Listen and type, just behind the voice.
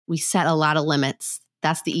We set a lot of limits.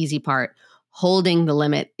 That's the easy part. Holding the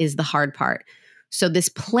limit is the hard part. So this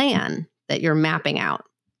plan that you're mapping out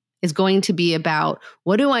is going to be about,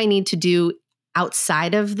 what do I need to do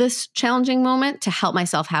outside of this challenging moment to help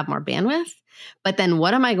myself have more bandwidth? But then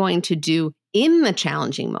what am I going to do in the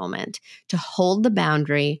challenging moment to hold the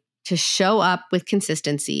boundary, to show up with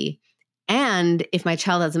consistency, and if my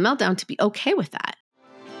child has a meltdown, to be okay with that?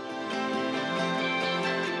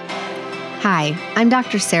 Hi, I'm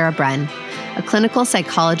Dr. Sarah Bren, a clinical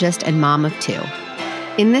psychologist and mom of two.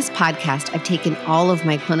 In this podcast, I've taken all of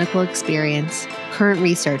my clinical experience, current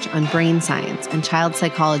research on brain science and child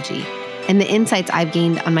psychology, and the insights I've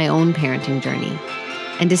gained on my own parenting journey,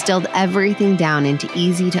 and distilled everything down into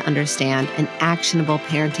easy to understand and actionable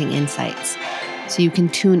parenting insights, so you can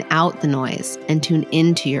tune out the noise and tune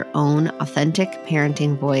into your own authentic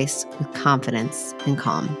parenting voice with confidence and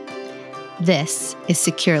calm. This is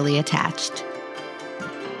Securely Attached.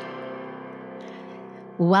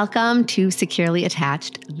 Welcome to Securely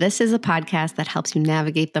Attached. This is a podcast that helps you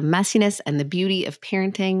navigate the messiness and the beauty of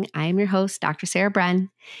parenting. I am your host, Dr. Sarah Bren,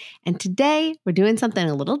 and today we're doing something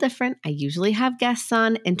a little different. I usually have guests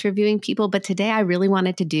on interviewing people, but today I really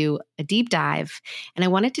wanted to do a deep dive, and I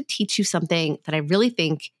wanted to teach you something that I really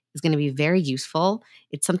think is going to be very useful.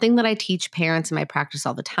 It's something that I teach parents in my practice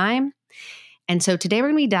all the time. And so today we're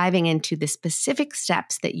going to be diving into the specific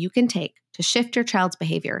steps that you can take to shift your child's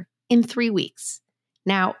behavior in 3 weeks.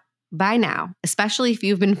 Now, by now, especially if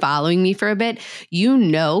you've been following me for a bit, you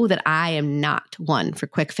know that I am not one for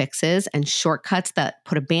quick fixes and shortcuts that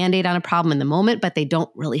put a Band-Aid on a problem in the moment, but they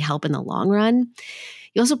don't really help in the long run.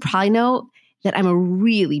 You also probably know that I'm a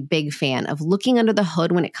really big fan of looking under the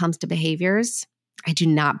hood when it comes to behaviors. I do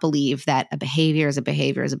not believe that a behavior is a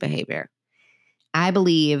behavior is a behavior. I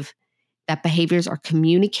believe that behaviors are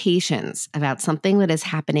communications about something that is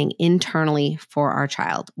happening internally for our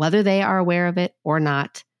child, whether they are aware of it or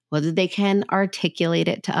not, whether they can articulate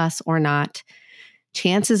it to us or not.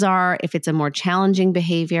 Chances are, if it's a more challenging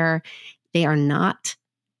behavior, they are not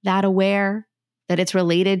that aware that it's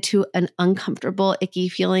related to an uncomfortable, icky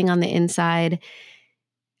feeling on the inside.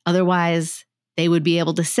 Otherwise, they would be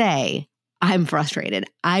able to say, I'm frustrated.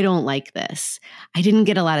 I don't like this. I didn't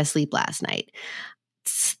get a lot of sleep last night.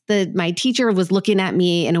 My teacher was looking at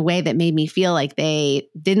me in a way that made me feel like they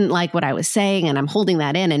didn't like what I was saying, and I'm holding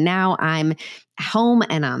that in. And now I'm home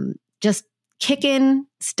and I'm just kicking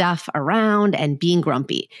stuff around and being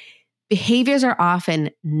grumpy. Behaviors are often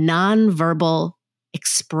nonverbal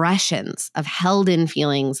expressions of held in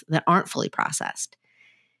feelings that aren't fully processed.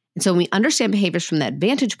 And so when we understand behaviors from that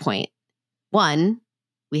vantage point, one,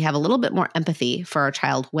 we have a little bit more empathy for our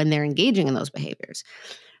child when they're engaging in those behaviors.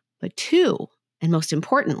 But two, and most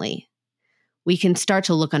importantly, we can start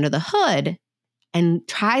to look under the hood and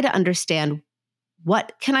try to understand,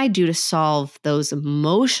 what can I do to solve those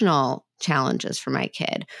emotional challenges for my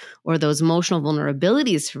kid or those emotional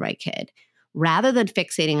vulnerabilities for my kid, rather than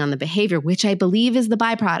fixating on the behavior, which I believe is the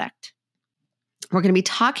byproduct. We're going to be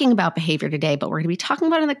talking about behavior today, but we're going to be talking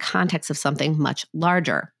about it in the context of something much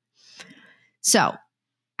larger. So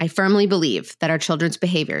I firmly believe that our children's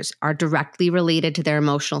behaviors are directly related to their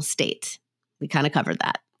emotional state. We kind of covered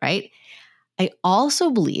that, right? I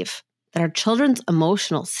also believe that our children's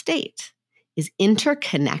emotional state is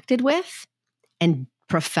interconnected with and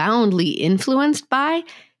profoundly influenced by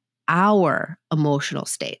our emotional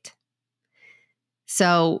state.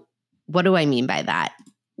 So what do I mean by that?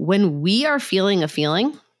 When we are feeling a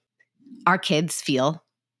feeling, our kids feel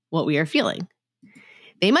what we are feeling.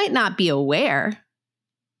 They might not be aware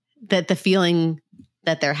that the feeling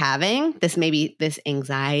that they're having, this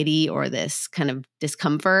anxiety or this kind of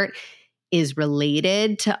discomfort, is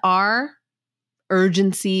related to our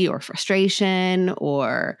urgency or frustration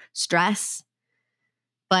or stress.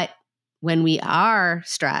 But when we are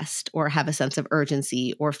stressed or have a sense of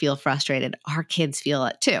urgency or feel frustrated, our kids feel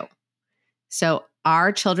it too. So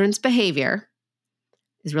our children's behavior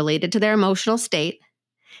is related to their emotional state,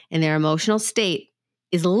 and their emotional state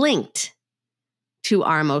is linked to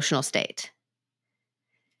our emotional state.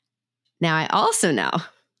 Now, I also know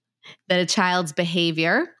that a child's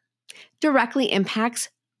behavior directly impacts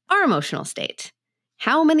our emotional state.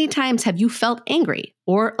 How many times have you felt angry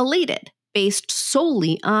or elated based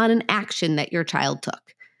solely on an action that your child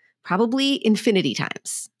took? Probably infinity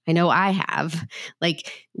times. I know I have.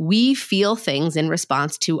 Like, we feel things in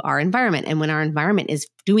response to our environment. And when our environment is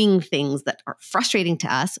doing things that are frustrating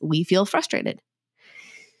to us, we feel frustrated.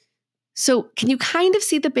 So can you kind of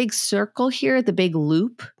see the big circle here, the big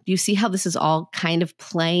loop? Do you see how this is all kind of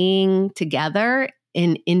playing together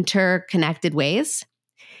in interconnected ways?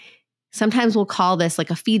 Sometimes we'll call this like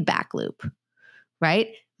a feedback loop, right?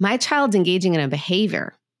 my child's engaging in a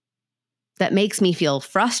behavior that makes me feel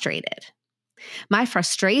frustrated. My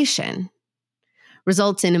frustration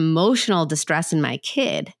results in emotional distress in my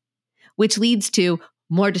kid, which leads to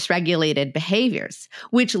more dysregulated behaviors,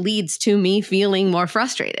 which leads to me feeling more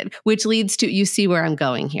frustrated, which leads to, you see where I'm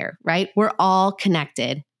going here, right? We're all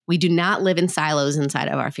connected. We do not live in silos inside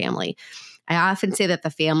of our family. I often say that the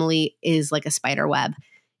family is like a spider web.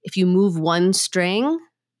 If you move one string,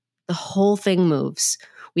 the whole thing moves.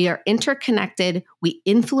 We are interconnected. We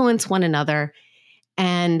influence one another,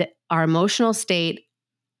 and our emotional state,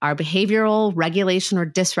 our behavioral regulation or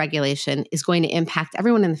dysregulation is going to impact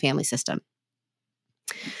everyone in the family system.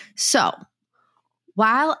 So,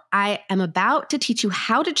 while I am about to teach you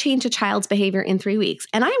how to change a child's behavior in 3 weeks,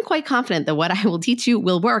 and I am quite confident that what I will teach you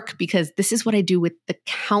will work because this is what I do with the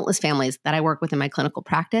countless families that I work with in my clinical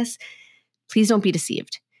practice, please don't be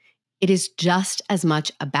deceived. It is just as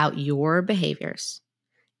much about your behaviors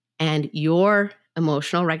and your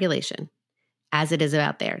emotional regulation as it is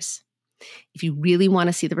about theirs. If you really want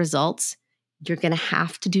to see the results, you're going to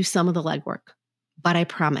have to do some of the legwork, but I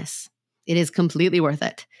promise it is completely worth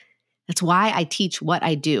it. That's why I teach what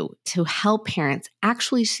I do, to help parents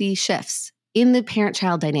actually see shifts in the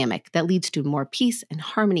parent-child dynamic that leads to more peace and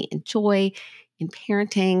harmony and joy in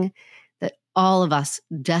parenting that all of us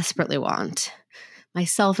desperately want,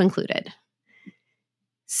 myself included.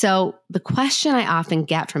 So the question I often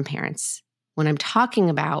get from parents when I'm talking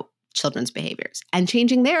about children's behaviors and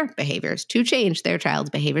changing their behaviors to change their child's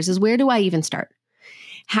behaviors is, where do I even start?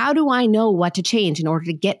 How do I know what to change in order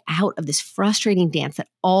to get out of this frustrating dance that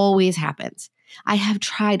always happens? I have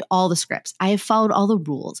tried all the scripts. I have followed all the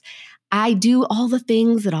rules. I do all the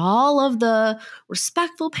things that all of the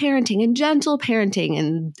respectful parenting and gentle parenting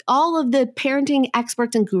and all of the parenting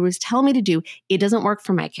experts and gurus tell me to do. It doesn't work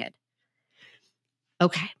for my kid.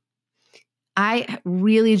 Okay. I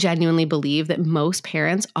really genuinely believe that most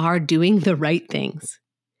parents are doing the right things.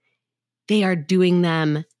 They are doing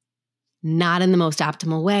them not in the most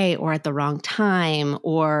optimal way or at the wrong time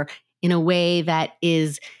or in a way that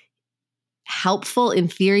is helpful in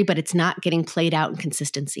theory, but it's not getting played out in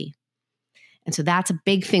consistency. And so that's a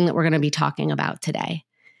big thing that we're going to be talking about today.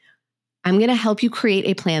 I'm going to help you create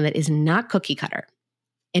a plan that is not cookie cutter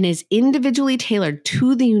and is individually tailored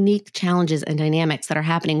to the unique challenges and dynamics that are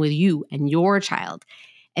happening with you and your child.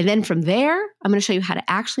 And then from there, I'm going to show you how to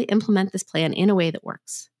actually implement this plan in a way that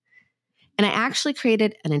works. And I actually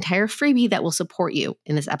created an entire freebie that will support you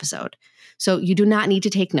in this episode. So you do not need to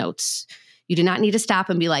take notes. You do not need to stop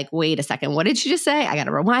and be like, wait a second, what did she just say? I got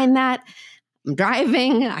to rewind that. I'm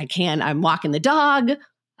driving. I'm walking the dog.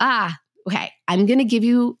 Okay. I'm going to give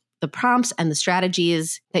you the prompts and the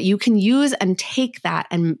strategies that you can use and take that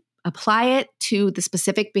and apply it to the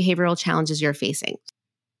specific behavioral challenges you're facing.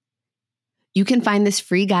 You can find this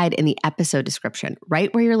free guide in the episode description,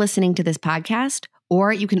 right where you're listening to this podcast,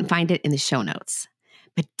 or you can find it in the show notes.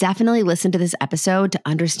 But definitely listen to this episode to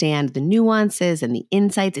understand the nuances and the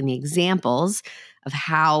insights and the examples of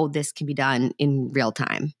how this can be done in real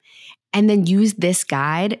time. And then use this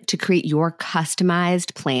guide to create your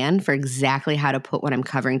customized plan for exactly how to put what I'm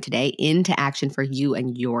covering today into action for you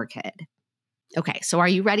and your kid. Okay, so are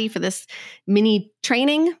you ready for this mini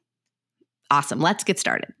training? Awesome, let's get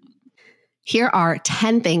started. Here are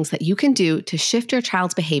 10 things that you can do to shift your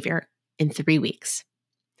child's behavior in 3 weeks.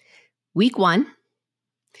 Week 1,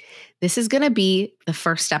 this is going to be the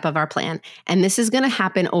first step of our plan, and this is going to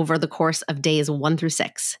happen over the course of days 1 through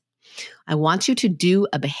 6. I want you to do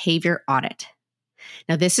a behavior audit.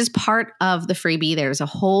 Now, this is part of the freebie. There's a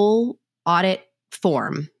whole audit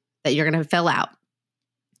form that you're going to fill out.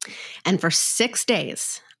 And for 6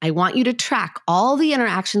 days, I want you to track all the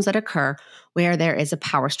interactions that occur where there is a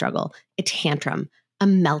power struggle, a tantrum, a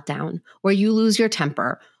meltdown, where you lose your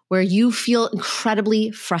temper, where you feel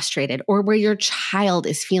incredibly frustrated, or where your child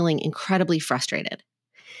is feeling incredibly frustrated.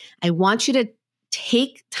 I want you to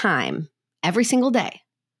take time every single day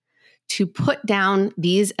to put down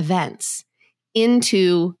these events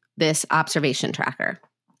into this observation tracker,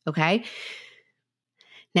 okay?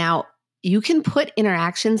 Now, you can put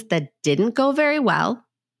interactions that didn't go very well,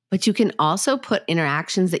 but you can also put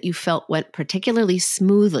interactions that you felt went particularly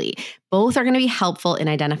smoothly. Both are going to be helpful in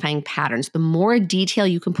identifying patterns. The more detail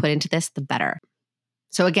you can put into this, the better.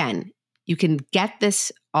 So again, you can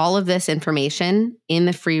get all of this information in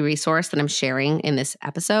the free resource that I'm sharing in this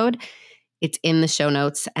episode. It's in the show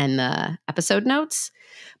notes and the episode notes.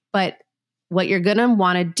 But what you're going to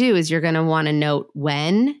want to do is you're going to want to note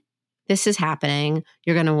when this is happening.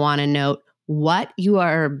 You're going to want to note what you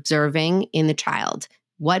are observing in the child,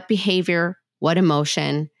 what behavior, what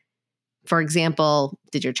emotion, For example,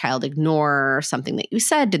 did your child ignore something that you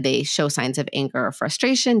said? Did they show signs of anger or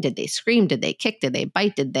frustration? Did they scream? Did they kick? Did they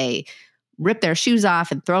bite? Did they rip their shoes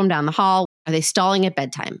off and throw them down the hall? Are they stalling at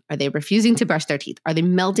bedtime? Are they refusing to brush their teeth? Are they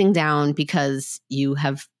melting down because you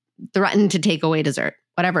have threatened to take away dessert?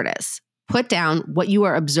 Whatever it is, put down what you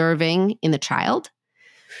are observing in the child.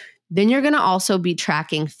 Then you're going to also be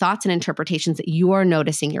tracking thoughts and interpretations that you are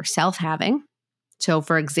noticing yourself having. So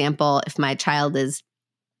for example, if my child is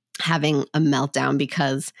having a meltdown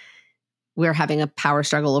because we're having a power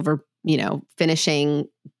struggle over, finishing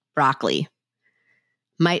broccoli,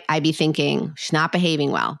 might I be thinking, she's not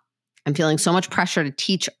behaving well. I'm feeling so much pressure to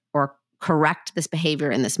teach or correct this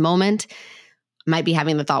behavior in this moment. I might be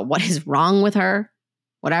having the thought, what is wrong with her?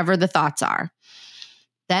 Whatever the thoughts are.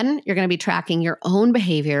 Then you're going to be tracking your own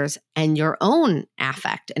behaviors and your own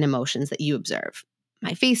affect and emotions that you observe.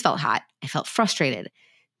 My face felt hot. I felt frustrated.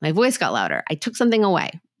 My voice got louder. I took something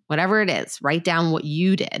away. Whatever it is, write down what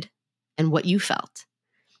you did and what you felt.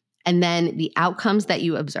 And then the outcomes that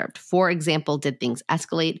you observed. For example, did things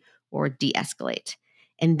escalate or de-escalate?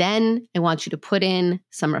 And then I want you to put in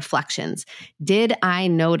some reflections. Did I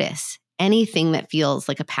notice anything that feels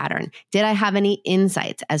like a pattern? Did I have any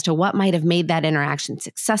insights as to what might have made that interaction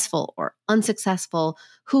successful or unsuccessful?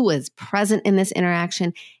 Who was present in this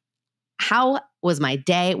interaction? How was my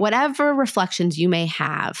day? Whatever reflections you may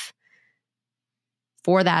have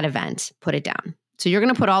for that event, put it down. So you're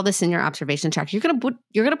going to put all this in your observation track. You're going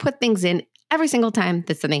to put things in every single time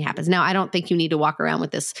that something happens. Now, I don't think you need to walk around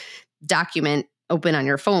with this document open on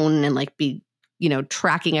your phone and be,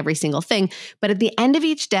 tracking every single thing. But at the end of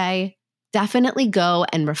each day, definitely go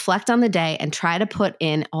and reflect on the day and try to put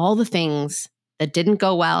in all the things that didn't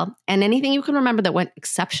go well and anything you can remember that went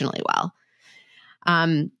exceptionally well.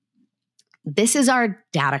 This is our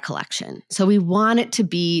data collection. So we want it to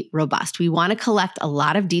be robust. We want to collect a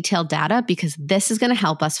lot of detailed data because this is going to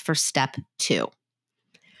help us for step 2.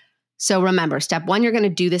 So remember, step 1, you're going to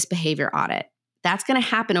do this behavior audit. That's going to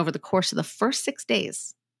happen over the course of the first 6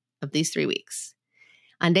 days of these 3 weeks.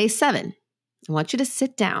 On day 7, I want you to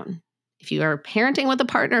sit down. If you are parenting with a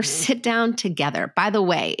partner, sit down together. By the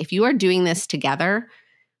way, if you are doing this together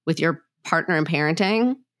with your partner in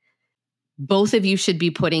parenting, both of you should be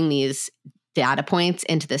putting these data points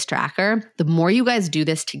into this tracker. The more you guys do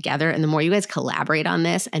this together and the more you guys collaborate on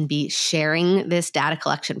this and be sharing this data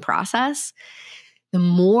collection process, the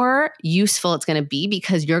more useful it's going to be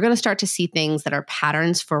because you're going to start to see things that are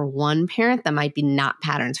patterns for one parent that might be not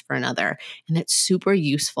patterns for another. And that's super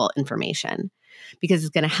useful information because it's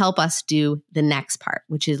going to help us do the next part,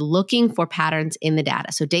 which is looking for patterns in the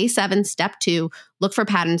data. So day 7, step 2, look for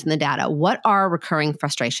patterns in the data. What are recurring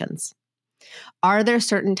frustrations? Are there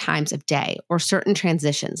certain times of day or certain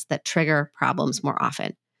transitions that trigger problems more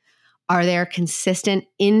often? Are there consistent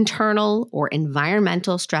internal or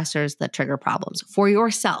environmental stressors that trigger problems for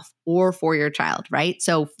yourself or for your child, right?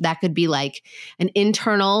 So that could be like an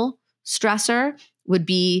internal stressor would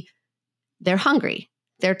be they're hungry,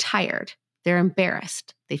 they're tired, they're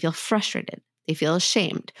embarrassed, they feel frustrated, they feel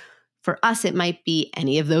ashamed. For us, it might be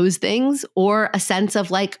any of those things or a sense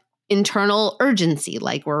of internal urgency,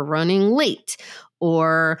 like we're running late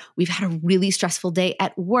or we've had a really stressful day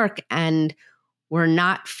at work and we're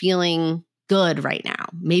not feeling good right now.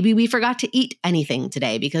 Maybe we forgot to eat anything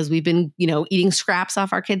today because we've been, eating scraps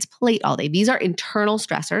off our kids' plate all day. These are internal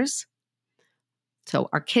stressors. So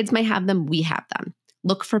our kids may have them, we have them.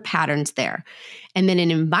 Look for patterns there. And then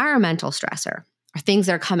an environmental stressor are things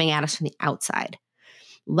that are coming at us from the outside.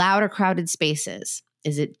 Loud or crowded spaces.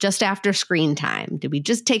 Is it just after screen time? Did we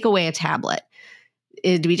just take away a tablet?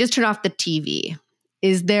 Did we just turn off the TV?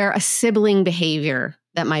 Is there a sibling behavior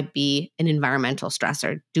that might be an environmental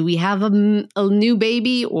stressor? Do we have a new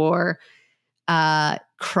baby or a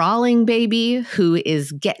crawling baby who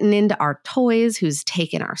is getting into our toys, who's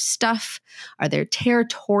taken our stuff? Are there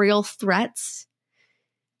territorial threats?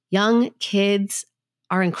 Young kids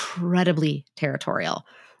are incredibly territorial.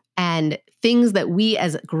 And things that we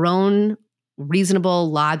as grown,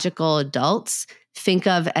 reasonable, logical adults think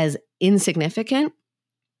of as insignificant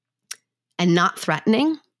and not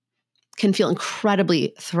threatening can feel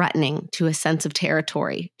incredibly threatening to a sense of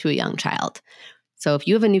territory to a young child. So if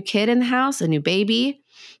you have a new kid in the house, a new baby,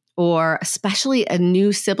 or especially a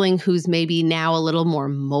new sibling who's maybe now a little more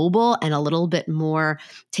mobile and a little bit more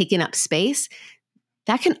taking up space,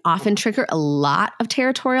 that can often trigger a lot of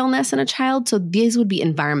territorialness in a child. So these would be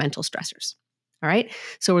environmental stressors. All right.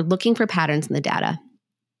 So we're looking for patterns in the data.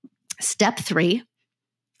 Step 3,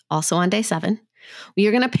 also on day 7, We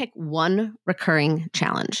are going to pick one recurring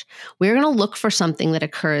challenge. We're going to look for something that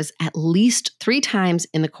occurs at least 3 times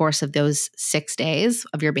in the course of those 6 days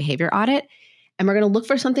of your behavior audit. And we're going to look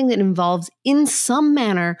for something that involves, in some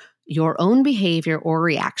manner, your own behavior or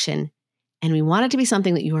reaction. And we want it to be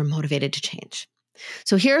something that you are motivated to change.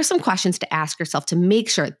 So here are some questions to ask yourself to make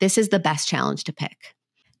sure this is the best challenge to pick.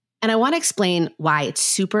 And I want to explain why it's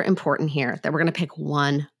super important here that we're going to pick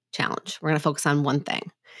one challenge. We're going to focus on one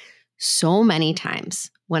thing. So many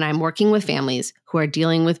times when I'm working with families who are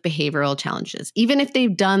dealing with behavioral challenges, even if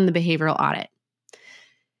they've done the behavioral audit,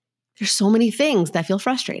 there's so many things that feel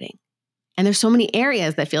frustrating. And there's so many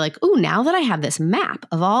areas that feel like, ooh, now that I have this map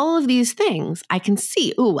of all of these things, I can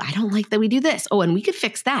see, ooh, I don't like that we do this. Oh, and we could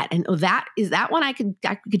fix that. And oh, that is that one. I could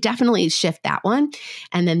definitely shift that one.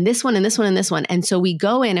 And then this one and this one and this one. And so we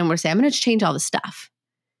go in and we're saying, I'm going to change all the stuff.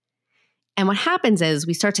 And what happens is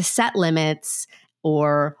we start to set limits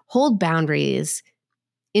or hold boundaries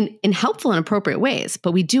in helpful and appropriate ways,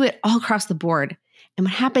 but we do it all across the board. And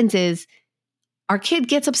what happens is our kid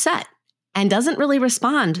gets upset and doesn't really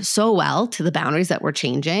respond so well to the boundaries that we're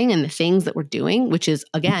changing and the things that we're doing, which is,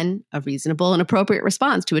 again, a reasonable and appropriate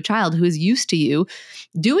response to a child who is used to you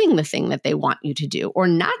doing the thing that they want you to do or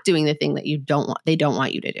not doing the thing that they don't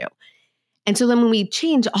want you to do. And so then when we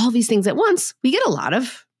change all these things at once, we get a lot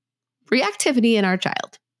of reactivity in our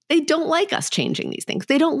child. They don't like us changing these things.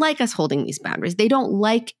 They don't like us holding these boundaries. They don't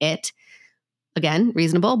like it. Again,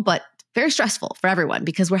 reasonable, but very stressful for everyone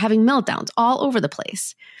because we're having meltdowns all over the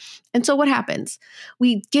place. And so what happens?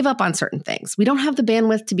 We give up on certain things. We don't have the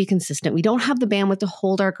bandwidth to be consistent. We don't have the bandwidth to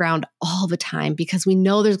hold our ground all the time because we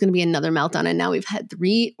know there's going to be another meltdown. And now we've had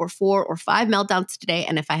 3 or 4 or 5 meltdowns today.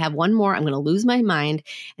 And if I have one more, I'm going to lose my mind.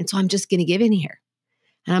 And so I'm just going to give in here.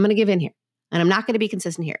 And I'm going to give in here. And I'm not going to be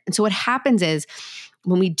consistent here. And so what happens is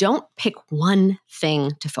when we don't pick one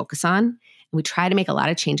thing to focus on, and we try to make a lot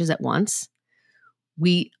of changes at once,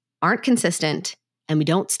 we aren't consistent and we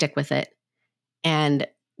don't stick with it. And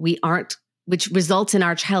which results in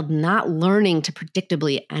our child not learning to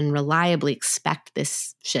predictably and reliably expect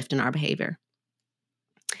this shift in our behavior.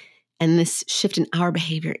 And this shift in our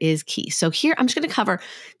behavior is key. So here, I'm just going to cover,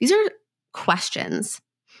 these are questions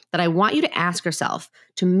that I want you to ask yourself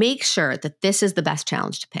to make sure that this is the best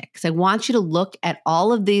challenge to pick. Because I want you to look at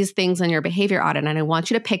all of these things on your behavior audit, and I want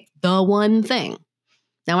you to pick the one thing.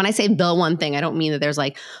 Now, when I say the one thing, I don't mean that there's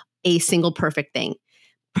like a single perfect thing.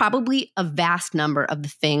 Probably a vast number of the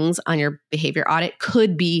things on your behavior audit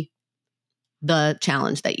could be the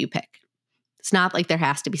challenge that you pick. It's not like there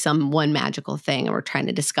has to be some one magical thing and we're trying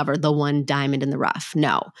to discover the one diamond in the rough.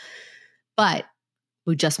 No. But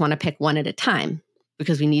we just want to pick one at a time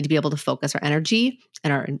because we need to be able to focus our energy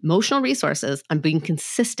and our emotional resources on being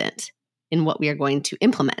consistent in what we are going to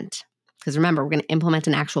implement. Because remember, we're going to implement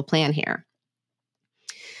an actual plan here.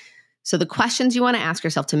 So the questions you want to ask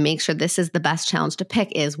yourself to make sure this is the best challenge to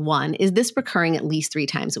pick is, 1, is this recurring at least 3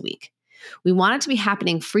 times a week? We want it to be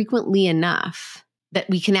happening frequently enough that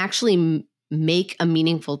we can actually make a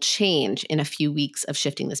meaningful change in a few weeks of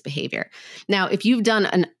shifting this behavior. Now, if you've done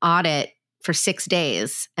an audit for 6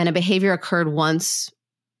 days and a behavior occurred once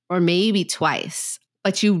or maybe twice,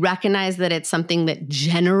 but you recognize that it's something that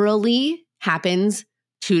generally happens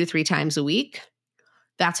 2 to 3 times a week,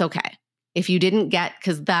 that's okay. If you didn't get,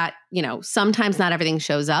 because that, sometimes not everything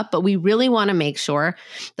shows up, but we really want to make sure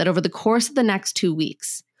that over the course of the next 2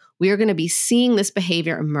 weeks, we are going to be seeing this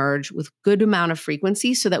behavior emerge with good amount of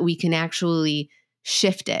frequency so that we can actually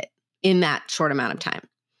shift it in that short amount of time.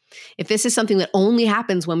 If this is something that only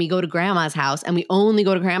happens when we go to grandma's house and we only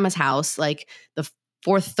go to grandma's house like the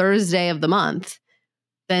 4th Thursday of the month,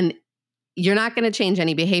 then you're not going to change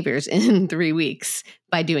any behaviors in 3 weeks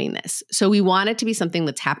by doing this. So we want it to be something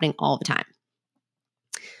that's happening all the time.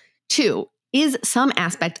 2, is some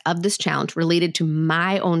aspect of this challenge related to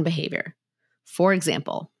my own behavior? For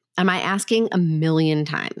example, am I asking a million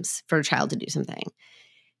times for a child to do something?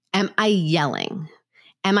 Am I yelling?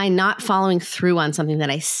 Am I not following through on something that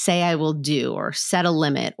I say I will do or set a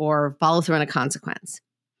limit or follow through on a consequence?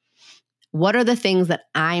 What are the things that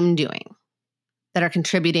I'm doing that are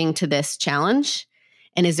contributing to this challenge?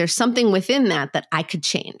 And is there something within that I could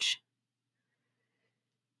change?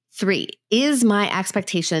 3, is my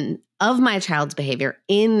expectation of my child's behavior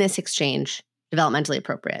in this exchange developmentally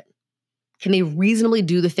appropriate? Can they reasonably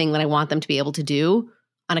do the thing that I want them to be able to do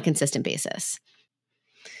on a consistent basis?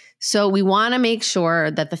 So we want to make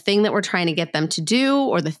sure that the thing that we're trying to get them to do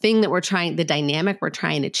or the dynamic we're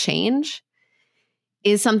trying to change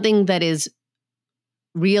is something that is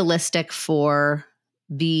realistic for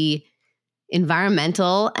the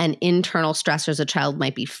environmental and internal stressors a child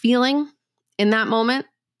might be feeling in that moment,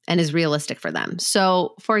 and is realistic for them.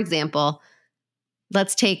 So, for example,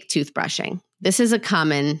 let's take toothbrushing. This is a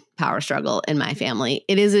common power struggle in my family.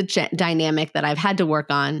 It is a dynamic that I've had to work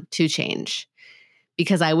on to change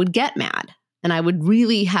because I would get mad and I would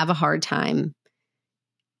really have a hard time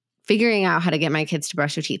figuring out how to get my kids to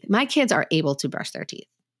brush their teeth. My kids are able to brush their teeth,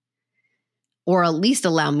 or at least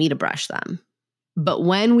allow me to brush them. But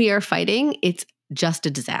when we are fighting, it's just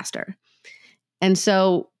a disaster. And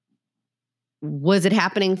so, was it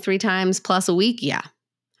happening 3 times plus a week? Yeah.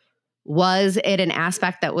 Was it an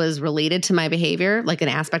aspect that was related to my behavior, like an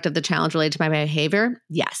aspect of the challenge related to my behavior?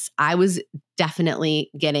 Yes. I was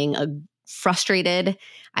definitely getting frustrated.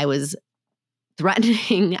 I was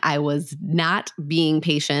threatening. I was not being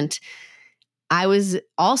patient. I was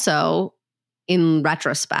also, in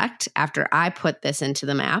retrospect, after I put this into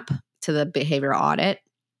the map, to the behavior audit,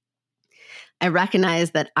 I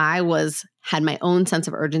recognized that I had my own sense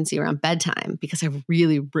of urgency around bedtime because I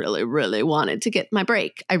really, really, really wanted to get my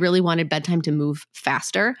break. I really wanted bedtime to move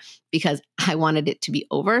faster because I wanted it to be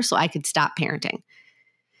over so I could stop parenting.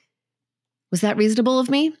 Was that reasonable of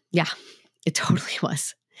me? Yeah, it totally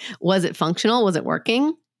was. Was it functional? Was it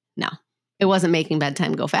working? No. It wasn't making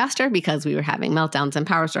bedtime go faster because we were having meltdowns and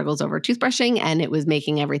power struggles over toothbrushing, and it was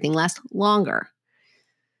making everything last longer.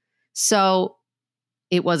 So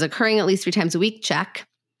it was occurring at least 3 times a week, check.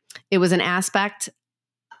 It was an aspect,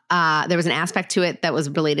 there was an aspect to it that was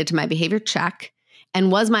related to my behavior, check.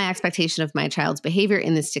 And was my expectation of my child's behavior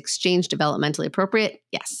in this exchange developmentally appropriate?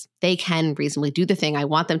 Yes, they can reasonably do the thing I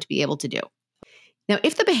want them to be able to do. Now,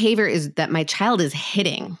 if the behavior is that my child is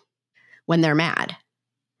hitting when they're mad,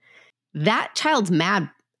 that child's mad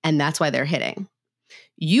and that's why they're hitting.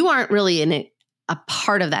 You aren't really in a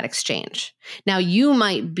part of that exchange. Now, you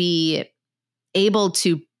might be able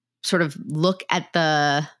to sort of look at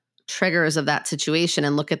the triggers of that situation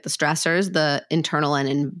and look at the stressors, the internal and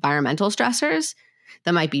environmental stressors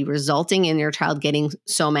that might be resulting in your child getting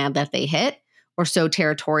so mad that they hit or so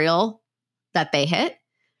territorial that they hit.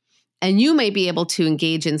 And you may be able to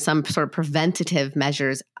engage in some sort of preventative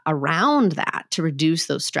measures around that to reduce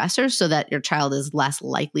those stressors so that your child is less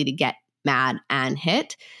likely to get mad and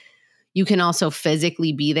hit. You can also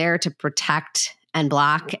physically be there to protect and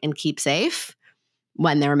block and keep safe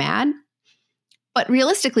when they're mad. But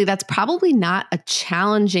realistically, that's probably not a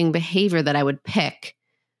challenging behavior that I would pick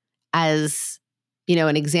as,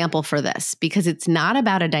 an example for this, because it's not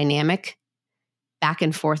about a dynamic back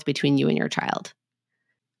and forth between you and your child.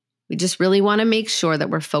 We just really want to make sure that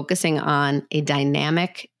we're focusing on a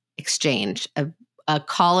dynamic exchange, a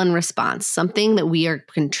call and response, something that we are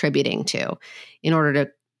contributing to in order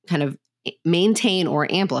to kind of maintain or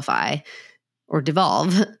amplify or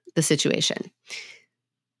devolve the situation.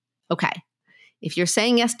 Okay. If you're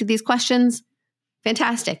saying yes to these questions,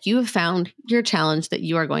 fantastic. You have found your challenge that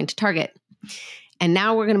you are going to target. And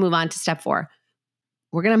now we're going to move on to step 4.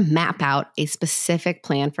 We're going to map out a specific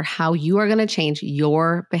plan for how you are going to change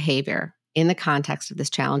your behavior in the context of this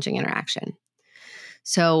challenging interaction.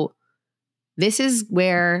 So this is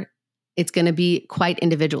where it's going to be quite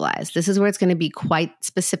individualized. This is where it's going to be quite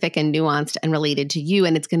specific and nuanced and related to you.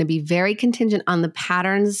 And it's going to be very contingent on the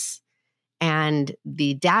patterns and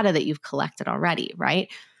the data that you've collected already,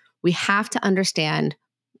 right? We have to understand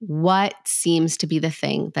what seems to be the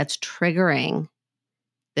thing that's triggering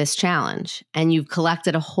this challenge. And you've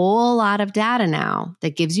collected a whole lot of data now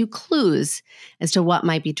that gives you clues as to what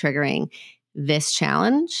might be triggering this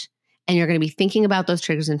challenge. And you're going to be thinking about those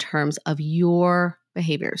triggers in terms of your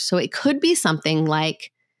behaviors. So it could be something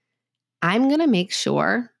like, I'm going to make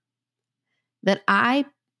sure that I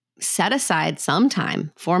set aside some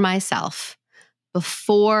time for myself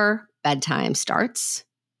before bedtime starts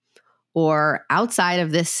or outside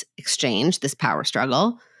of this exchange, this power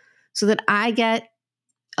struggle, so that I get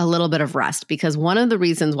a little bit of rest. Because one of the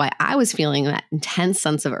reasons why I was feeling that intense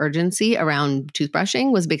sense of urgency around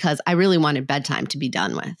toothbrushing was because I really wanted bedtime to be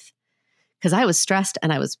done with. Because I was stressed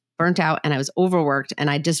and I was burnt out and I was overworked and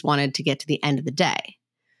I just wanted to get to the end of the day.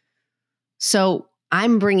 So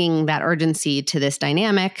I'm bringing that urgency to this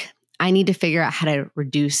dynamic. I need to figure out how to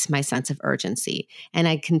reduce my sense of urgency. And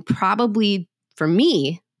I can probably, for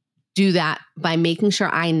me, do that by making sure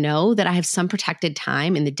I know that I have some protected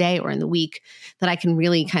time in the day or in the week that I can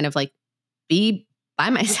really kind of like be by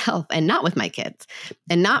myself and not with my kids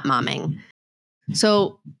and not momming.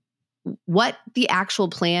 So what the actual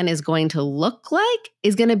plan is going to look like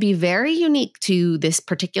is going to be very unique to this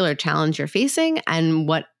particular challenge you're facing and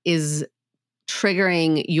what is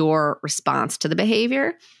triggering your response to the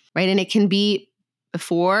behavior, right? And it can be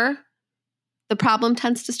before the problem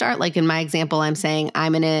tends to start. Like in my example, I'm saying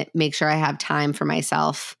I'm going to make sure I have time for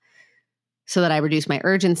myself so that I reduce my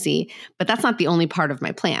urgency. But that's not the only part of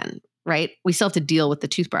my plan, right? We still have to deal with the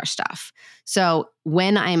toothbrush stuff. So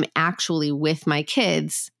when I'm actually with my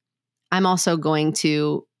kids, I'm also going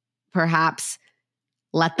to perhaps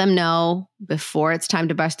let them know before it's time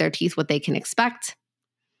to brush their teeth what they can expect.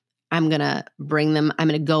 I'm going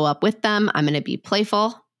to go up with them. I'm going to be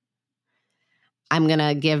playful. I'm going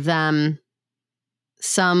to give them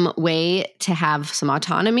some way to have some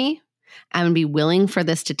autonomy. I'm going to be willing for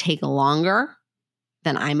this to take longer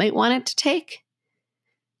than I might want it to take.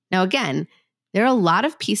 Now, again, there are a lot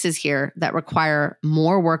of pieces here that require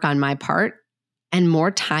more work on my part and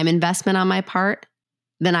more time investment on my part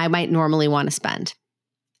than I might normally want to spend.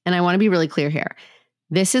 And I want to be really clear here.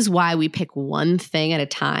 This is why we pick one thing at a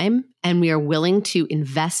time, and we are willing to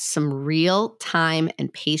invest some real time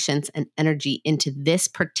and patience and energy into this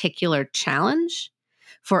particular challenge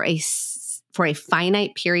for a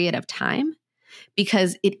finite period of time,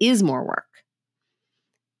 because it is more work.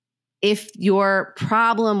 If your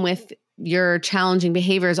problem with your challenging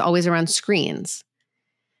behavior is always around screens,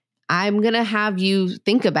 I'm going to have you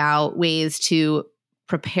think about ways to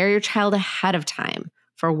prepare your child ahead of time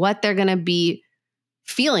for what they're going to be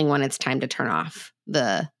feeling when it's time to turn off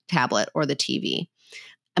the tablet or the TV.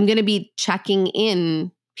 I'm going to be checking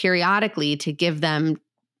in periodically to give them,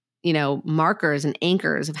 markers and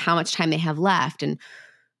anchors of how much time they have left. And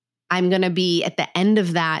I'm going to be at the end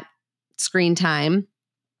of that screen time,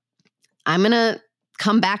 I'm going to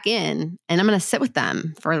come back in and I'm going to sit with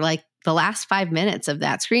them for like the last 5 minutes of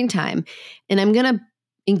that screen time. And I'm going to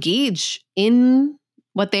engage in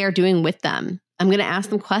what they are doing with them. I'm going to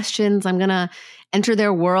ask them questions. I'm going to enter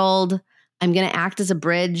their world. I'm going to act as a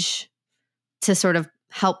bridge to sort of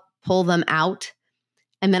help pull them out.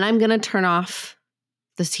 And then I'm going to turn off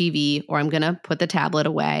the TV, or I'm going to put the tablet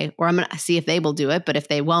away, or I'm going to see if they will do it. But if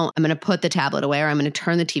they won't, I'm going to put the tablet away, or I'm going to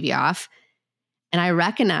turn the TV off. And I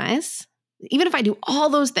recognize, even if I do all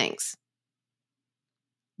those things,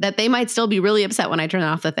 that they might still be really upset when I turn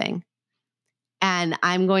off the thing. And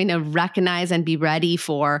I'm going to recognize and be ready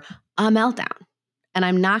for a meltdown. And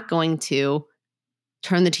I'm not going to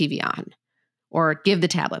turn the TV on or give the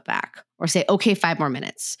tablet back or say, okay, 5 more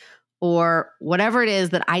minutes, or whatever it is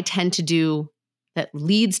that I tend to do that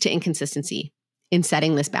leads to inconsistency in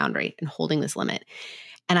setting this boundary and holding this limit.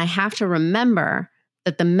 And I have to remember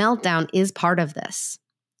that the meltdown is part of this.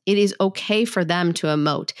 It is okay for them to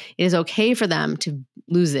emote. It is okay for them to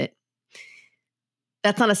lose it.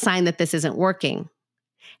 That's not a sign that this isn't working.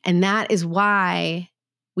 And that is why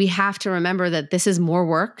we have to remember that this is more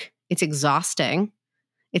work. It's exhausting.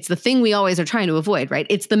 It's the thing we always are trying to avoid, right?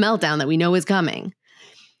 It's the meltdown that we know is coming.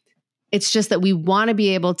 It's just that we want to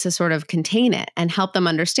be able to sort of contain it and help them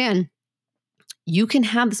understand you can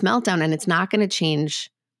have this meltdown and it's not going to change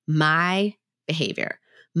my behavior.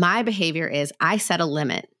 My behavior is I set a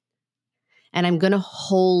limit and I'm going to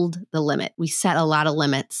hold the limit. We set a lot of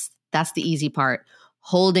limits. That's the easy part.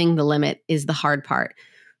 Holding the limit is the hard part.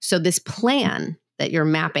 So this plan that you're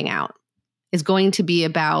mapping out is going to be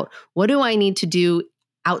about, what do I need to do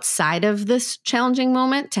outside of this challenging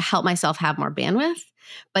moment to help myself have more bandwidth?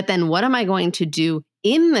 But then what am I going to do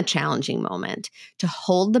in the challenging moment to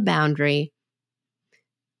hold the boundary,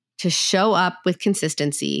 to show up with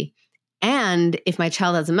consistency, and if my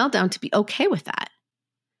child has a meltdown, to be okay with that?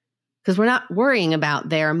 Because we're not worrying about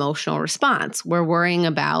their emotional response. We're worrying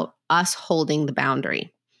about us holding the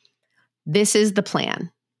boundary. This is the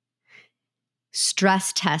plan.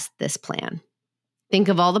 Stress test this plan. Think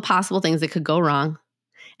of all the possible things that could go wrong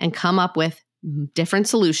and come up with different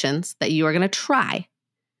solutions that you are going to try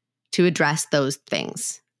to address those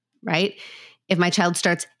things, right? If my child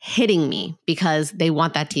starts hitting me because they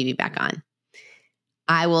want that TV back on,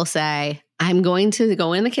 I will say, I'm going to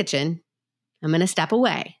go in the kitchen. I'm going to step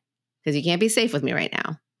away because you can't be safe with me right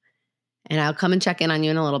now. And I'll come and check in on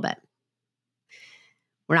you in a little bit.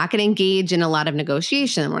 We're not going to engage in a lot of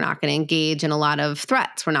negotiation. We're not going to engage in a lot of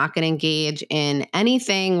threats. We're not going to engage in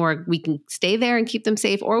anything where we can stay there and keep them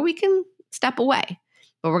safe, or we can step away.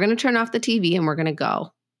 But we're going to turn off the TV and we're going to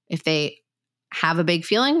go. If they have a big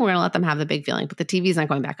feeling, we're going to let them have the big feeling, but the TV is not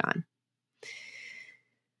going back on.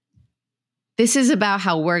 This is about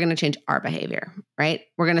how we're going to change our behavior, right?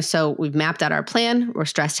 So we've mapped out our plan. We're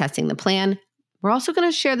stress testing the plan. We're also going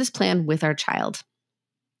to share this plan with our child.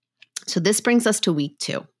 So this brings us to week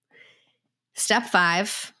 2. Step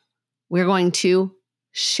 5, we're going to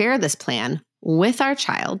share this plan with our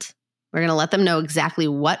child. We're going to let them know exactly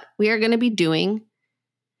what we are going to be doing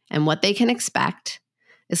and what they can expect.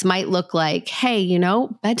 This might look like, hey,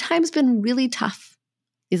 bedtime's been really tough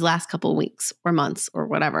these last couple of weeks or months or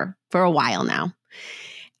whatever, for a while now.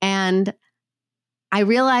 And I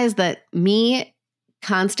realized that me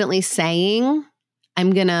constantly saying,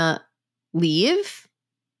 I'm going to leave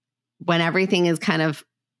when everything is kind of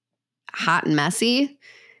hot and messy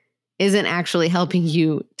isn't actually helping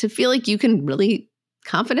you to feel like you can really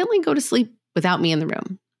confidently go to sleep without me in the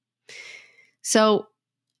room. So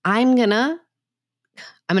I'm going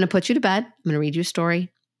to put you to bed. I'm going to read you a story.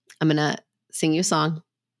 I'm going to sing you a song.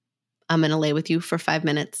 I'm going to lay with you for 5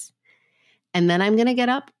 minutes. And then I'm going to get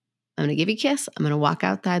up. I'm going to give you a kiss. I'm going to walk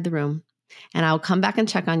outside the room and I'll come back and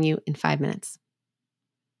check on you in 5 minutes.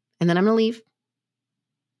 And then I'm going to leave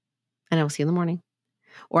and I will see you in the morning.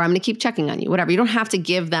 Or I'm going to keep checking on you, whatever. You don't have to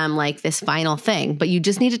give them like this final thing, but you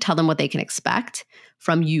just need to tell them what they can expect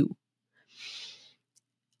from you.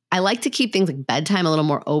 I like to keep things like bedtime a little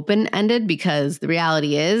more open-ended because the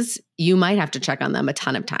reality is you might have to check on them a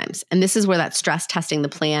ton of times. And this is where that stress testing the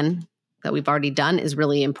plan that we've already done is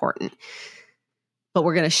really important. But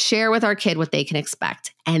we're going to share with our kid what they can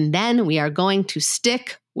expect. And then we are going to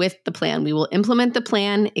stick with the plan. We will implement the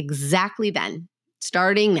plan exactly then,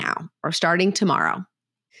 starting now or starting tomorrow.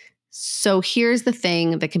 So here's the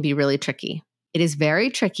thing that can be really tricky. It is very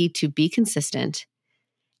tricky to be consistent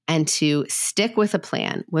and to stick with a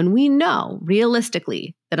plan when we know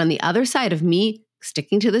realistically that on the other side of me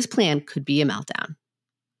sticking to this plan could be a meltdown.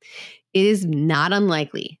 It is not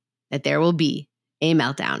unlikely that there will be a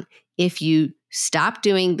meltdown if you stop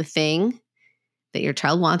doing the thing that your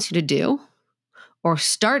child wants you to do or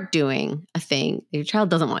start doing a thing that your child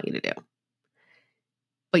doesn't want you to do.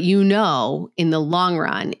 But you know, in the long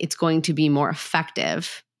run, it's going to be more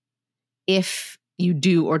effective if you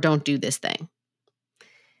do or don't do this thing.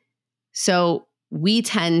 So we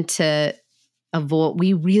tend to avoid,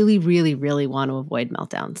 we really, really, really want to avoid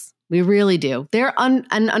meltdowns. We really do. They're and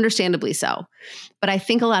understandably so. But I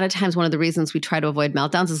think a lot of times one of the reasons we try to avoid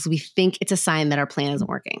meltdowns is we think it's a sign that our plan isn't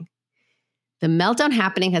working. The meltdown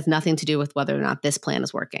happening has nothing to do with whether or not this plan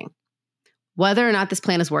is working. Whether or not this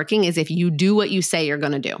plan is working is if you do what you say you're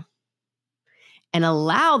going to do. And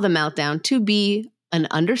allow the meltdown to be an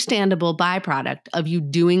understandable byproduct of you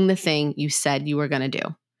doing the thing you said you were going to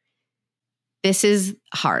do. This is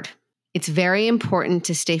hard. It's very important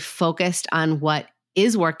to stay focused on what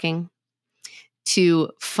is working,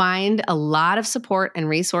 to find a lot of support and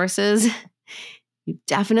resources. You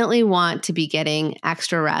definitely want to be getting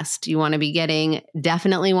extra rest. You want to be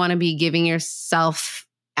definitely want to be giving yourself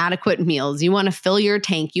adequate meals. You want to fill your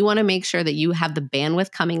tank. You want to make sure that you have the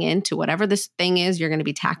bandwidth coming in to whatever this thing is you're going to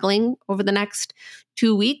be tackling over the next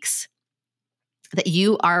 2 weeks, that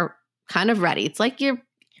you are kind of ready. It's like you're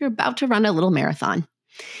about to run a little marathon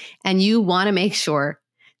and you want to make sure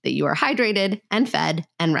that you are hydrated and fed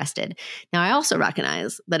and rested. Now, I also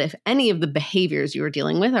recognize that if any of the behaviors you are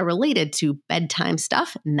dealing with are related to bedtime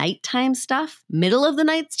stuff, nighttime stuff, middle of the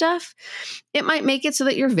night stuff, it might make it so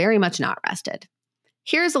that you're very much not rested.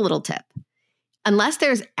 Here's a little tip. Unless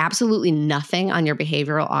there's absolutely nothing on your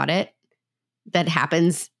behavioral audit that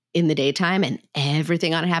happens in the daytime and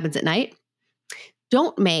everything on it happens at night,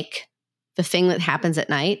 don't make the thing that happens at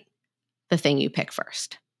night the thing you pick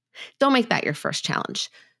first. Don't make that your first challenge.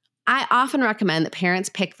 I often recommend that parents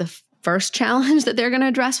pick the first challenge that they're going to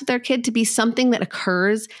address with their kid to be something that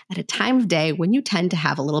occurs at a time of day when you tend to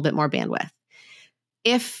have a little bit more bandwidth.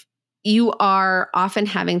 If you are often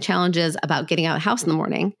having challenges about getting out of the house in the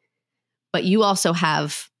morning, but you also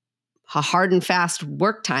have a hard and fast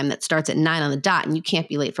work time that starts at 9 on the dot and you can't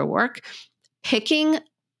be late for work, picking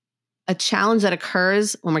a challenge that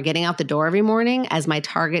occurs when we're getting out the door every morning as my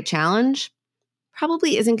target challenge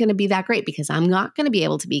probably isn't going to be that great because I'm not going to be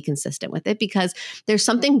able to be consistent with it because there's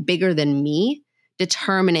something bigger than me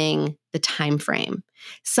determining the time frame.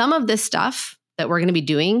 Some of this stuff that we're going to be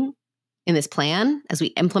doing in this plan, as we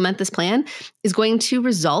implement this plan, is going to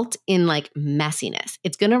result in like messiness.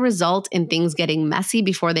 It's going to result in things getting messy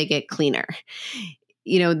before they get cleaner.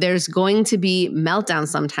 You know, there's going to be meltdowns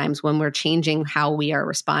sometimes when we're changing how we are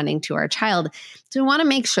responding to our child. So we want to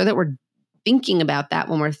make sure that we're thinking about that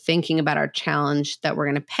when we're thinking about our challenge that we're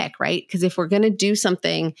going to pick, right? Because if we're going to do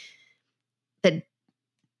something that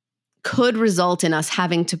could result in us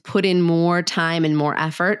having to put in more time and more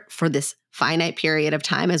effort for this finite period of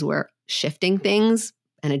time as we're shifting things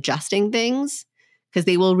and adjusting things, because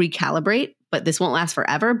they will recalibrate, but this won't last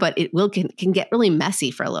forever, but it can get really messy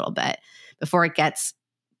for a little bit before it gets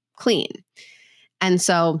clean. And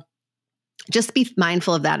so just be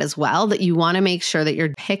mindful of that as well, that you want to make sure that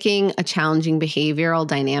you're picking a challenging behavioral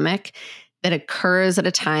dynamic that occurs at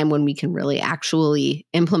a time when we can really actually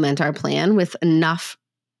implement our plan with enough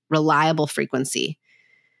reliable frequency,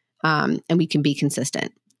 and we can be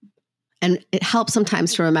consistent. And it helps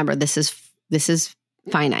sometimes to remember this is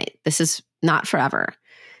finite. This is not forever.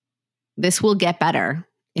 This will get better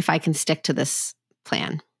if I can stick to this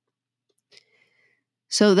plan.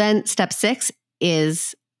 So then step 6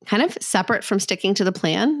 is kind of separate from sticking to the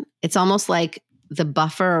plan. It's almost like the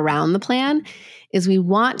buffer around the plan is we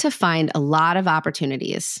want to find a lot of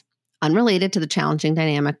opportunities unrelated to the challenging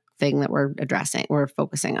dynamic thing that we're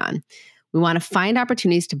focusing on. We want to find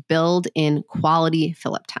opportunities to build in quality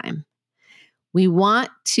fill-up time. We want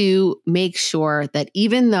to make sure that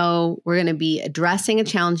even though we're going to be addressing a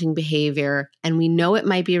challenging behavior and we know it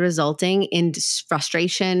might be resulting in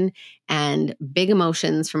frustration and big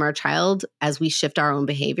emotions from our child as we shift our own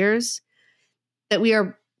behaviors, that we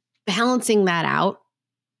are balancing that out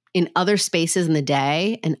in other spaces in the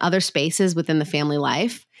day and other spaces within the family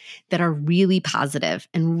life that are really positive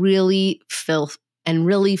and really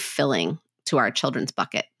filling to our children's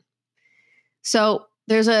bucket. So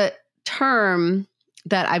there's a term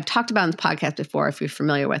that I've talked about in the podcast before, if you're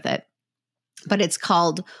familiar with it, but it's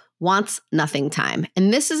called wants nothing time.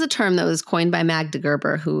 And this is a term that was coined by Magda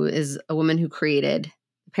Gerber, who is a woman who created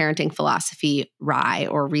parenting philosophy, RIE,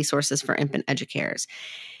 or Resources for Infant Educators.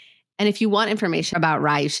 And if you want information about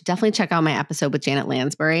RIE, you should definitely check out my episode with Janet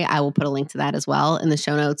Lansbury. I will put a link to that as well in the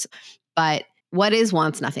show notes. But what is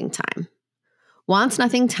wants nothing time? Wants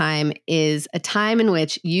nothing time is a time in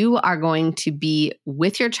which you are going to be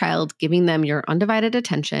with your child, giving them your undivided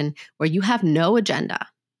attention, where you have no agenda,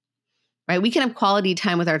 right? We can have quality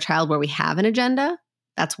time with our child where we have an agenda.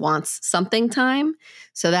 That's wants something time.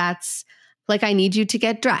 So that's like, I need you to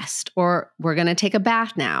get dressed, or we're going to take a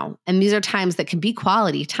bath now. And these are times that can be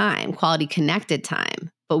quality time, quality connected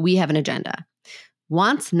time, but we have an agenda.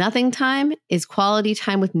 Wants nothing time is quality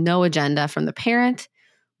time with no agenda from the parent.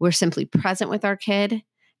 We're simply present with our kid,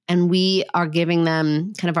 and we are giving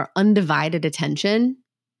them kind of our undivided attention,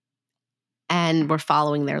 and we're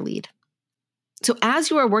following their lead. So as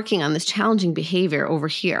you are working on this challenging behavior over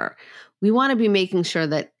here, we want to be making sure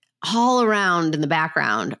that all around in the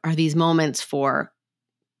background are these moments for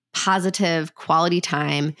positive quality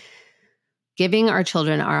time, giving our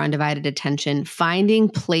children our undivided attention, finding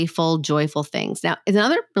playful, joyful things. Now,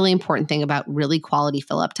 another really important thing about really quality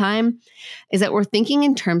fill-up time is that we're thinking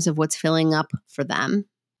in terms of what's filling up for them.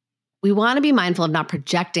 We want to be mindful of not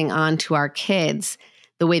projecting onto our kids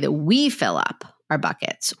the way that we fill up our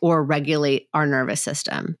buckets or regulate our nervous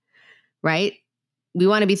system, right? We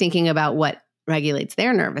want to be thinking about what regulates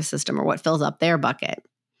their nervous system or what fills up their bucket.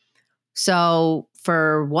 So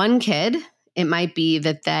for one kid, it might be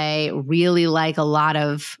that they really like a lot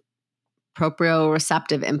of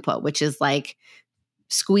proprioceptive input, which is like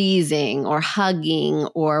squeezing or hugging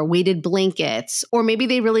or weighted blankets, or maybe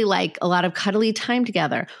they really like a lot of cuddly time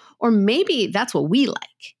together, or maybe that's what we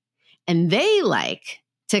like. And they like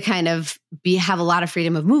to kind of have a lot of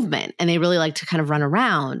freedom of movement, and they really like to kind of run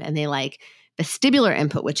around, and they like vestibular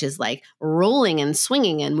input, which is rolling and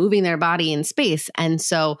swinging and moving their body in space. And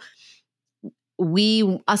so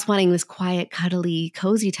us wanting this quiet, cuddly,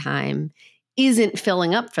 cozy time isn't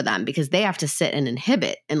filling up for them because they have to sit and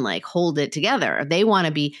inhibit and hold it together. They want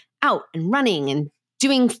to be out and running and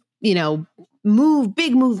doing,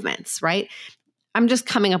 big movements, right? I'm just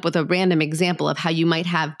coming up with a random example of how you might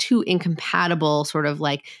have two incompatible sort of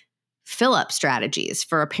fill-up strategies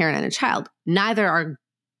for a parent and a child. Neither are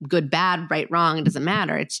good, bad, right, wrong. It doesn't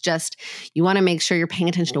matter. It's just you want to make sure you're paying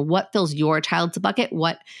attention to what fills your child's bucket,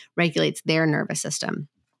 what regulates their nervous system.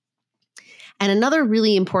 And another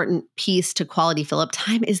really important piece to quality fill-up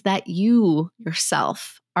time is that you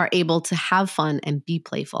yourself are able to have fun and be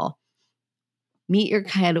playful. Meet your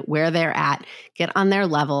kid where they're at, get on their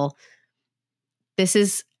level. This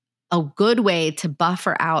is a good way to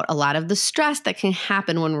buffer out a lot of the stress that can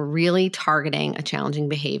happen when we're really targeting a challenging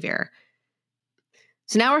behavior.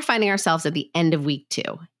 So now we're finding ourselves at the end of week 2.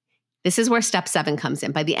 This is where step 7 comes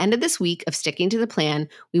in. By the end of this week of sticking to the plan,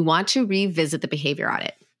 we want to revisit the behavior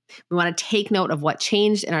audit. We want to take note of what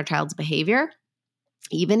changed in our child's behavior,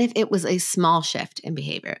 even if it was a small shift in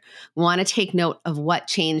behavior. We want to take note of what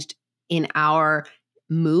changed in our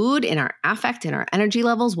mood, in our affect, in our energy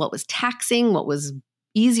levels, what was taxing, what was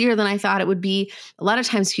easier than I thought it would be. A lot of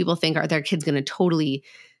times people think, are their kids going to totally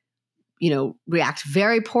react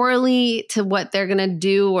very poorly to what they're going to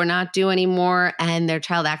do or not do anymore. And their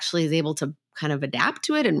child actually is able to kind of adapt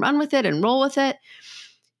to it and run with it and roll with it.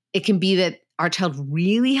 It can be that our child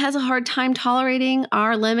really has a hard time tolerating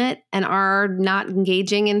our limit and are not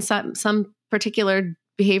engaging in some particular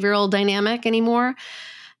behavioral dynamic anymore.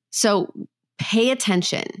 So pay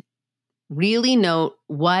attention. Really note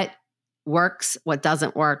what works, what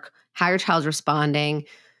doesn't work, how your child's responding,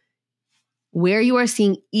 where you are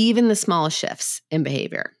seeing even the smallest shifts in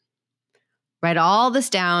behavior. Write all this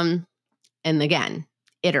down and again,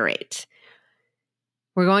 iterate.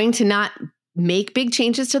 We're going to not make big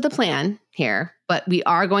changes to the plan here, but we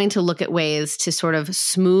are going to look at ways to sort of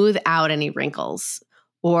smooth out any wrinkles,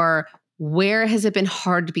 or where has it been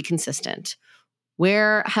hard to be consistent?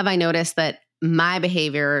 Where have I noticed that my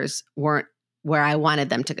behaviors weren't where I wanted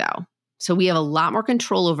them to go? So we have a lot more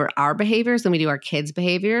control over our behaviors than we do our kids'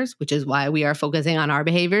 behaviors, which is why we are focusing on our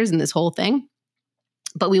behaviors in this whole thing.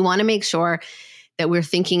 But we want to make sure that we're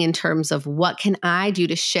thinking in terms of what can I do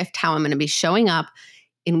to shift how I'm going to be showing up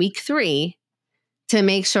in week 3 to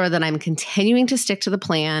make sure that I'm continuing to stick to the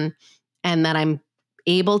plan and that I'm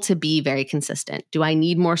able to be very consistent. Do I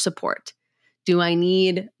need more support? Do I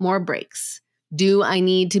need more breaks? Do I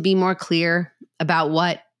need to be more clear about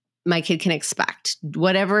what my kid can expect?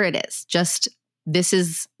 Whatever it is, just this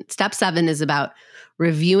is step 7 is about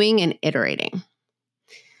reviewing and iterating.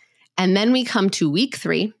 And then we come to week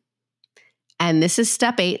 3, and this is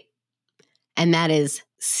step 8, and that is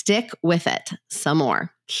stick with it some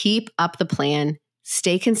more. Keep up the plan.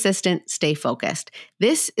 Stay consistent, stay focused.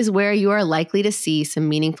 This is where you are likely to see some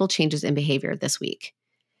meaningful changes in behavior this week.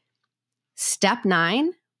 Step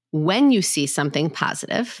 9, when you see something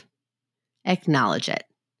positive, acknowledge it.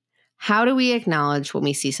 How do we acknowledge when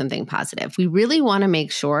we see something positive? We really want to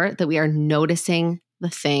make sure that we are noticing the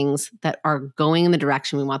things that are going in the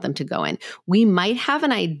direction we want them to go in. We might have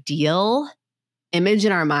an ideal image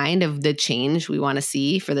in our mind of the change we want to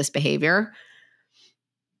see for this behavior.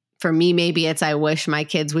 For me, maybe it's I wish my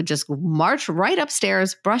kids would just march right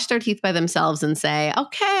upstairs, brush their teeth by themselves and say,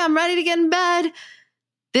 okay, I'm ready to get in bed.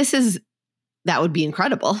 That would be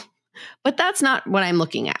incredible. But that's not what I'm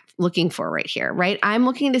looking for right here, right? I'm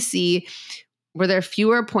looking to see, were there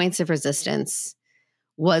fewer points of resistance?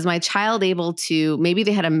 Was my child able to, maybe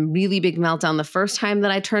they had a really big meltdown the first time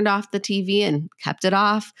that I turned off the TV and kept it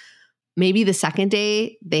off. Maybe the second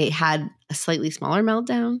day they had a slightly smaller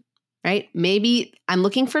meltdown, right? Maybe I'm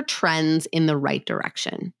looking for trends in the right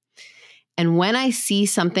direction. And when I see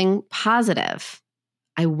something positive,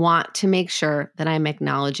 I want to make sure that I'm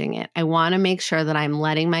acknowledging it. I want to make sure that I'm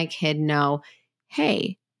letting my kid know,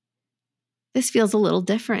 hey, this feels a little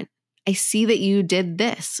different. I see that you did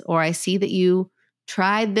this, or I see that you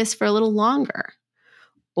tried this for a little longer,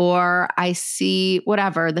 or I see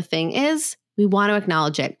whatever the thing is, we want to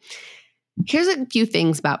acknowledge it. Here's a few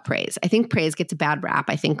things about praise. I think praise gets a bad rap.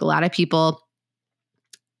 I think a lot of people,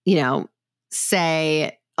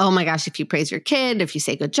 say, oh my gosh, if you praise your kid, if you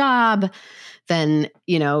say good job, then,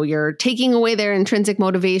 you're taking away their intrinsic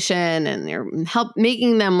motivation and you're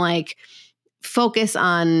making them like focus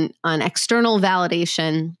on external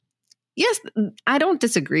validation. Yes, I don't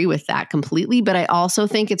disagree with that completely, but I also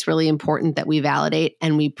think it's really important that we validate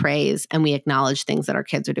and we praise and we acknowledge things that our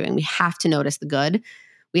kids are doing. We have to notice the good.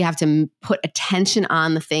 We have to put attention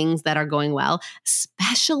on the things that are going well,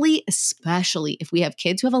 especially if we have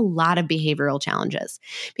kids who have a lot of behavioral challenges.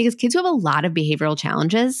 Because kids who have a lot of behavioral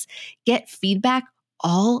challenges get feedback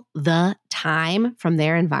all the time from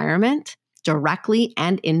their environment, directly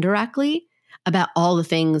and indirectly, about all the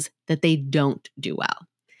things that they don't do well.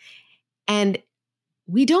 And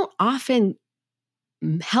we don't often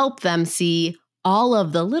help them see all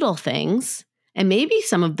of the little things and maybe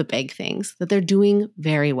some of the big things that they're doing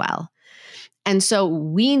very well. And so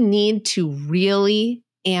we need to really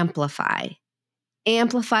amplify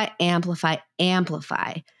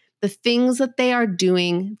the things that they are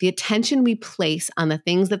doing, the attention we place on the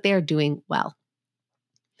things that they are doing well.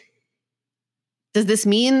 Does this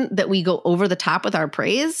mean that we go over the top with our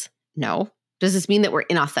praise? No. Does this mean that we're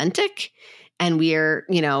inauthentic and we're,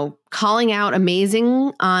 calling out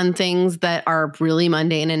amazing on things that are really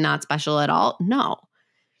mundane and not special at all? No.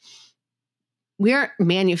 We aren't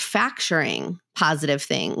manufacturing positive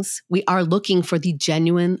things. We are looking for the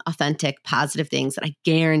genuine, authentic, positive things that I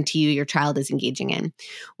guarantee you your child is engaging in.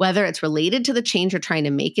 Whether it's related to the change you're trying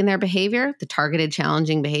to make in their behavior, the targeted,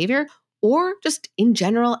 challenging behavior, or just in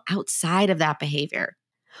general outside of that behavior.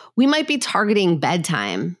 We might be targeting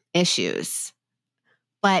bedtime issues,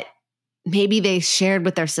 but maybe they shared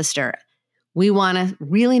with their sister. We want to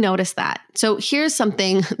really notice that. So here's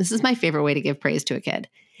something, this is my favorite way to give praise to a kid.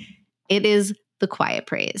 It is the quiet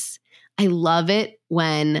praise. I love it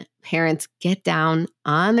when parents get down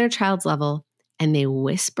on their child's level and they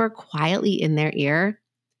whisper quietly in their ear,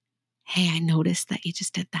 hey, I noticed that you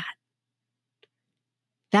just did that.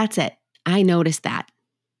 That's it. I noticed that.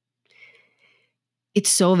 It's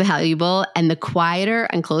so valuable. And the quieter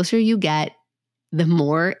and closer you get, the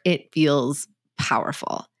more it feels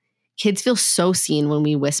powerful. Kids feel so seen when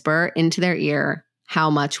we whisper into their ear how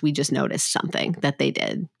much we just noticed something that they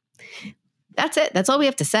did. That's it. That's all we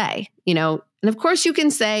have to say. And of course, you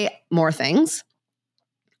can say more things.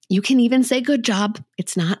 You can even say good job.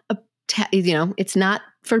 It's not it's not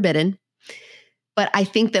forbidden. But I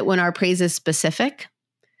think that when our praise is specific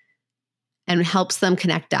and helps them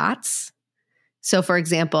connect dots. So for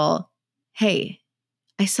example, hey,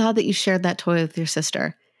 I saw that you shared that toy with your sister,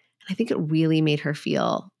 and I think it really made her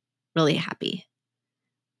feel really happy.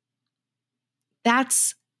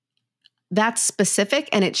 That's specific,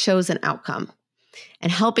 and it shows an outcome.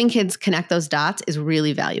 And helping kids connect those dots is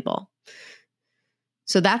really valuable.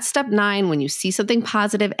 So that's step 9. When you see something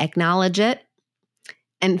positive, acknowledge it.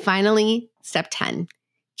 And finally, step 10,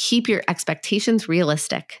 keep your expectations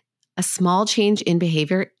realistic. A small change in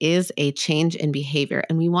behavior is a change in behavior,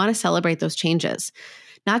 and we want to celebrate those changes,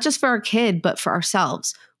 not just for our kid, but for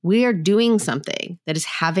ourselves. We are doing something that is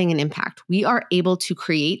having an impact. We are able to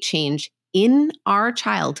create change in our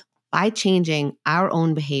child by changing our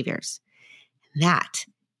own behaviors. That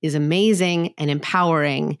is amazing and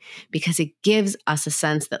empowering because it gives us a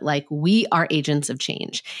sense that we are agents of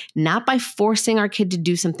change, not by forcing our kid to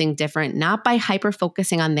do something different, not by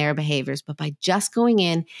hyper-focusing on their behaviors, but by just going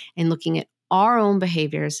in and looking at our own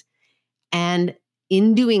behaviors. And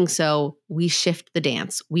in doing so, we shift the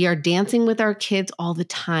dance. We are dancing with our kids all the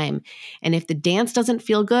time. And if the dance doesn't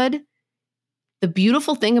feel good, the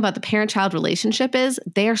beautiful thing about the parent-child relationship is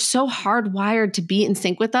they are so hardwired to be in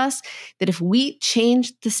sync with us that if we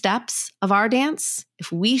change the steps of our dance,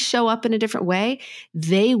 if we show up in a different way,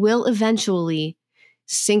 they will eventually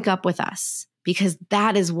sync up with us because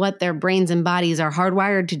that is what their brains and bodies are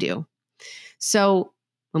hardwired to do. So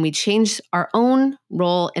when we change our own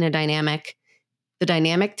role in a dynamic, the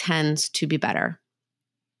dynamic tends to be better.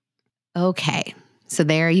 Okay, so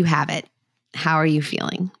there you have it. How are you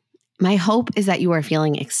feeling? My hope is that you are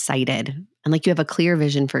feeling excited and like you have a clear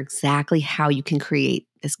vision for exactly how you can create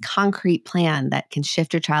this concrete plan that can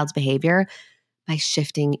shift your child's behavior by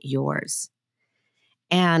shifting yours.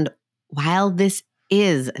 And while this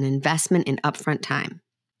is an investment in upfront time,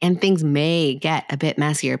 and things may get a bit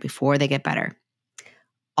messier before they get better,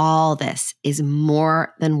 all this is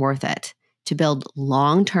more than worth it to build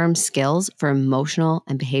long-term skills for emotional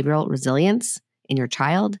and behavioral resilience in your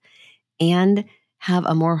child and have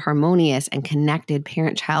a more harmonious and connected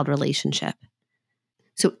parent-child relationship.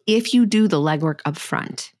 So if you do the legwork up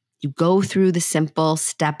front, you go through the simple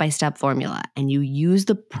step-by-step formula and you use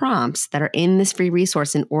the prompts that are in this free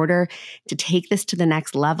resource in order to take this to the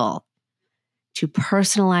next level, to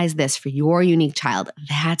personalize this for your unique child,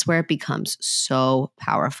 that's where it becomes so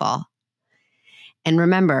powerful. And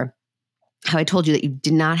remember how I told you that you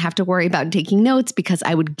did not have to worry about taking notes because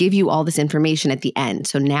I would give you all this information at the end.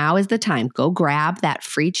 So now is the time. Go grab that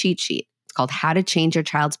free cheat sheet. It's called How to Change Your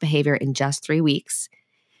Child's Behavior in Just 3 Weeks.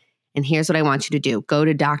 And here's what I want you to do. Go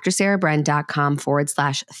to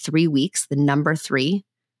drsarahbren.com/3 weeks, the number 3,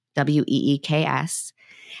 WEEKS,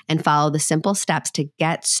 and follow the simple steps to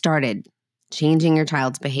get started changing your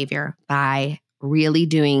child's behavior by really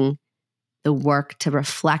doing the work to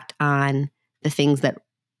reflect on the things that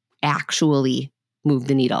actually move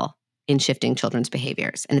the needle in shifting children's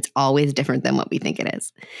behaviors. And it's always different than what we think it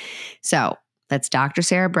is. So that's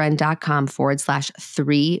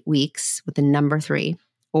drsarahbren.com/3 weeks with the number 3,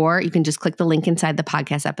 or you can just click the link inside the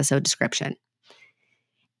podcast episode description.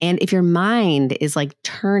 And if your mind is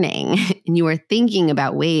turning and you are thinking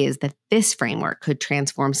about ways that this framework could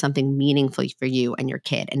transform something meaningful for you and your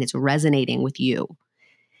kid, and it's resonating with you,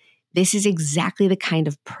 this is exactly the kind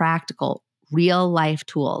of practical, real-life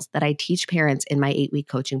tools that I teach parents in my 8-week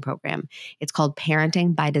coaching program. It's called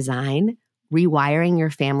Parenting by Design, Rewiring Your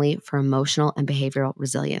Family for Emotional and Behavioral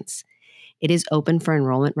Resilience. It is open for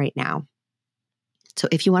enrollment right now. So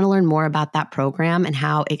if you want to learn more about that program and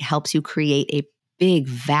how it helps you create a big,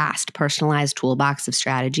 vast, personalized toolbox of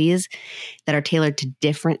strategies that are tailored to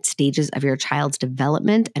different stages of your child's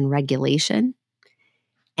development and regulation,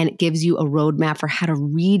 and it gives you a roadmap for how to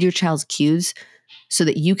read your child's cues so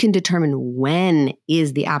that you can determine when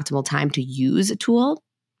is the optimal time to use a tool,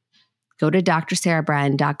 go to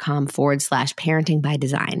drsarahbren.com/parenting by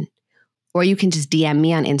design. Or you can just DM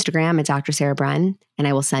me on Instagram at Dr. Sarah Bren, and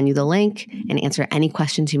I will send you the link and answer any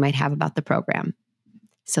questions you might have about the program.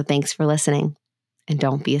 So thanks for listening, and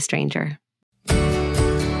don't be a stranger.